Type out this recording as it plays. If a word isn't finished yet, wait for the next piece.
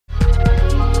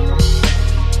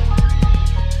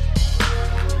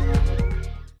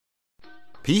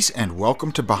Peace and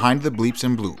welcome to Behind the Bleeps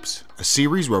and Bloops, a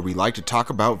series where we like to talk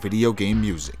about video game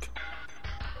music.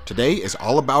 Today is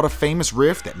all about a famous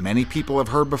riff that many people have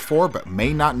heard before but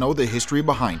may not know the history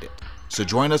behind it. So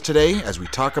join us today as we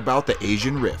talk about the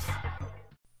Asian Riff.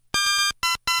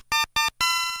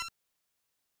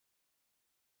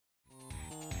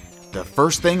 The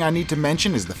first thing I need to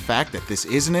mention is the fact that this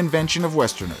is an invention of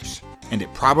Westerners, and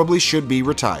it probably should be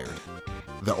retired.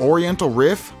 The Oriental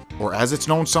Riff, or as it's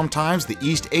known sometimes, the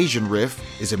East Asian Riff,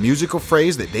 is a musical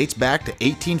phrase that dates back to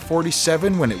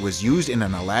 1847 when it was used in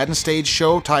an Aladdin stage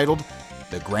show titled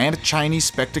The Grand Chinese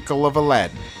Spectacle of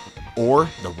Aladdin, or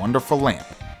The Wonderful Lamp.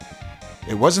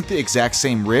 It wasn't the exact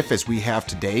same riff as we have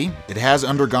today. It has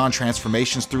undergone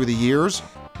transformations through the years.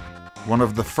 One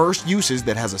of the first uses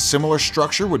that has a similar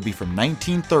structure would be from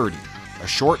 1930, a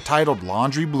short titled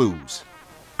Laundry Blues.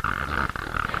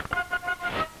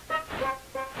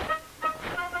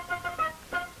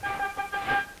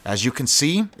 As you can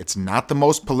see, it's not the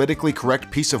most politically correct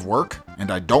piece of work,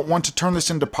 and I don't want to turn this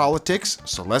into politics,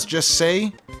 so let's just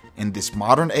say, in this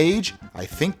modern age, I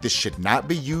think this should not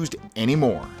be used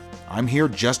anymore. I'm here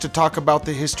just to talk about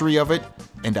the history of it,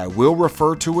 and I will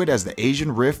refer to it as the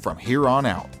Asian Riff from here on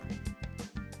out.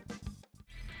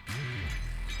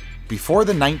 Before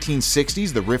the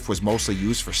 1960s, the riff was mostly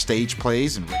used for stage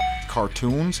plays and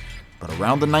cartoons, but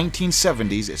around the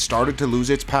 1970s it started to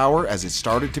lose its power as it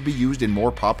started to be used in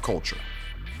more pop culture.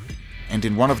 And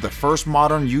in one of the first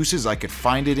modern uses I could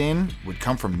find it in would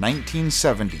come from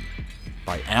 1970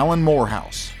 by Alan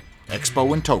Morehouse,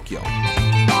 Expo in Tokyo.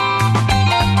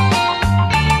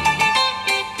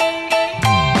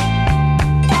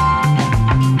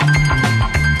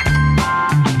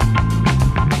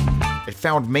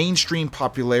 Found mainstream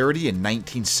popularity in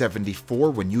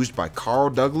 1974 when used by Carl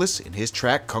Douglas in his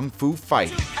track Kung Fu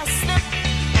Fighting.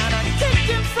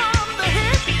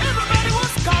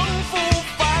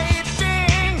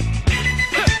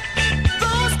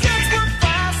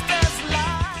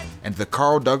 And the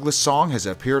Carl Douglas song has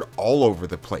appeared all over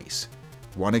the place.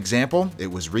 One example,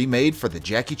 it was remade for the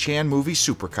Jackie Chan movie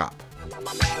Super Cop.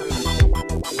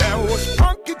 There was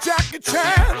Punky Jackie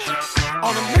Chan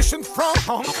on a mission from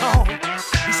Hong Kong.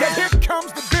 He said, "Here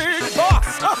comes the big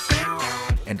boss."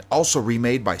 And also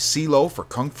remade by CeeLo for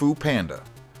Kung Fu Panda,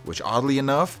 which oddly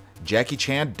enough, Jackie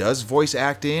Chan does voice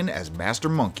act in as Master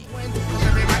Monkey.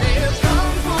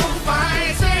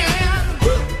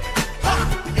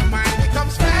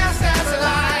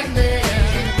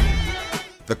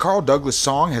 The Carl Douglas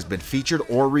song has been featured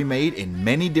or remade in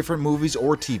many different movies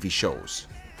or TV shows.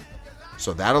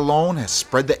 So that alone has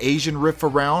spread the Asian Riff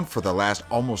around for the last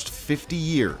almost 50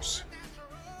 years.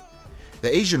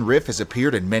 The Asian Riff has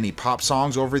appeared in many pop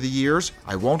songs over the years.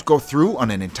 I won't go through on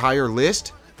an entire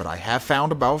list, but I have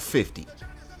found about 50.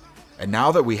 And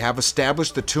now that we have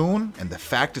established the tune and the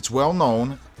fact it's well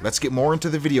known, let's get more into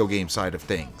the video game side of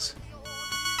things.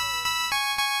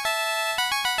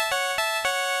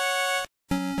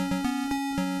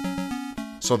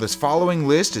 So this following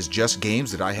list is just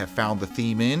games that I have found the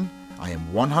theme in. I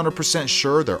am 100%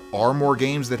 sure there are more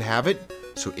games that have it,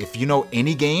 so if you know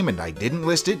any game and I didn't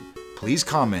list it, please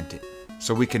comment it,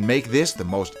 so we can make this the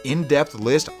most in-depth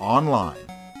list online.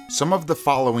 Some of the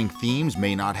following themes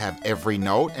may not have every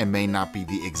note and may not be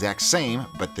the exact same,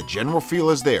 but the general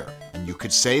feel is there, and you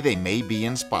could say they may be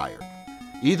inspired.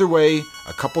 Either way,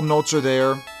 a couple notes are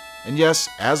there, and yes,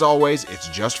 as always, it's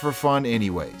just for fun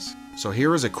anyways. So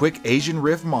here is a quick Asian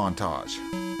Riff montage.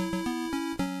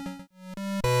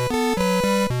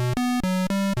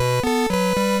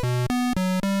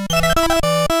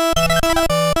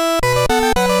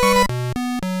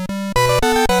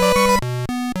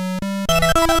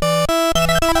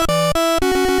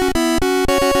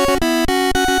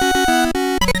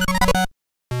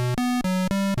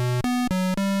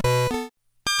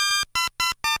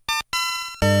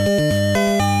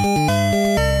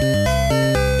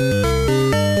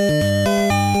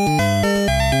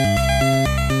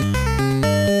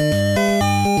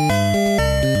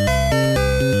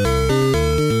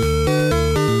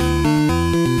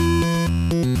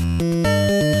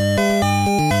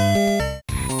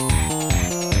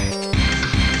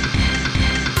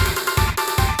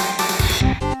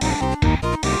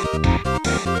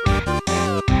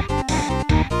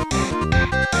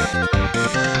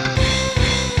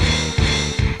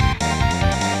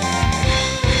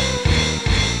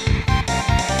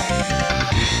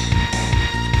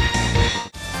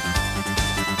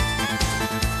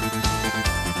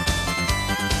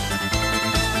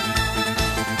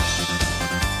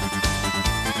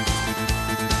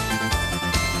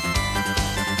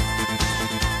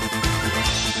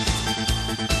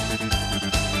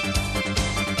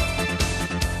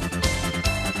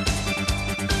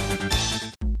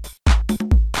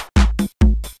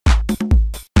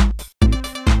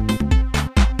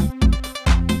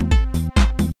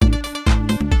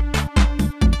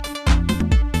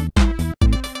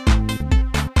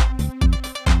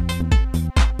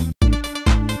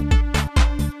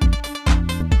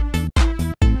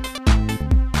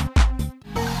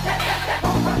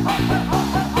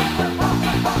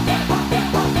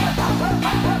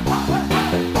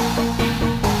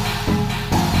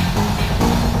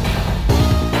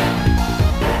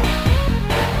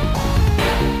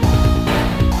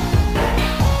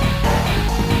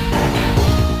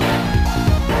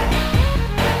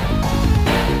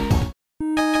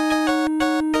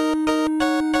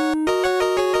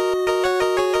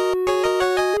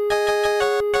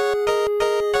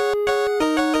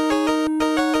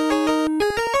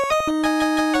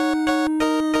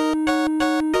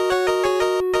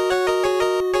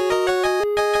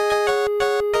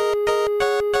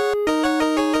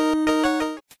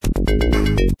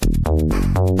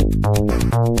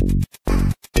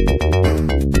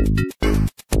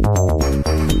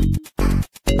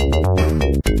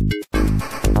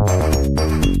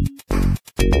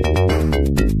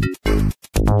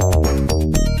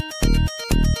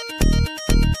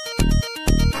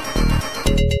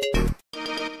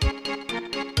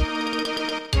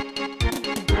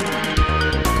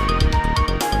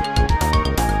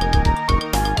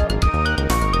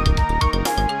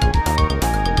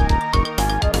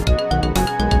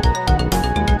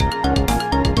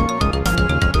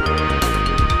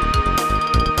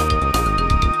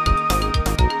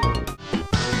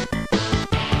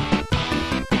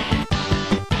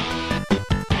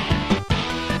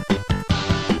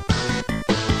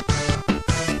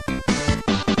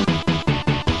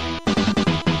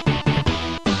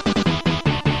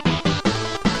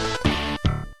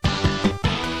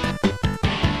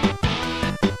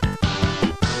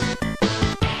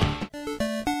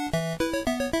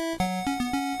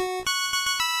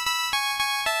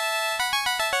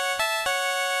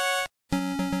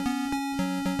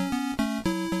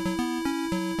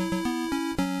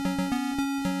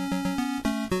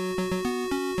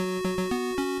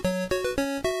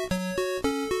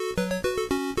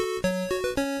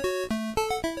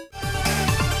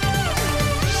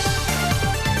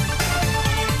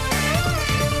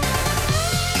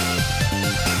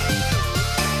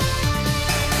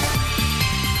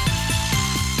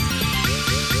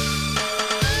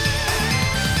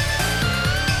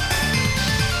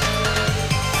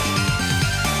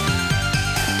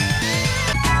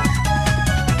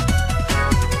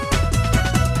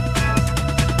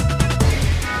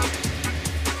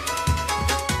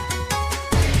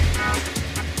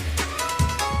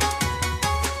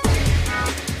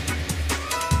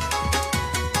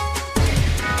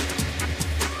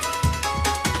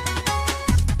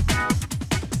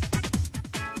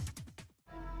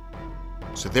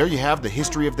 So there you have the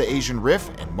history of the Asian Riff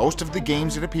and most of the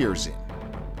games it appears in.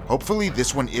 Hopefully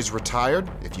this one is retired.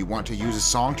 If you want to use a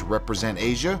song to represent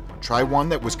Asia, try one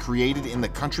that was created in the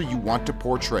country you want to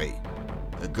portray.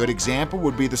 A good example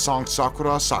would be the song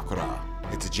Sakura Sakura.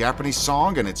 It's a Japanese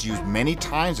song and it's used many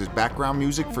times as background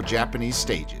music for Japanese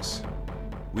stages.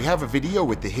 We have a video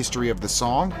with the history of the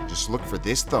song, just look for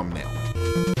this thumbnail.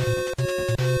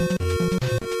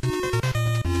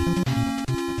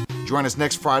 Join us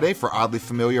next Friday for oddly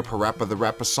familiar Parappa the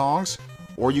Rappa songs,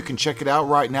 or you can check it out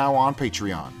right now on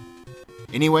Patreon.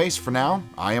 Anyways, for now,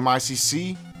 I am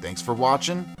ICC, thanks for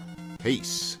watching,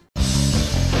 peace.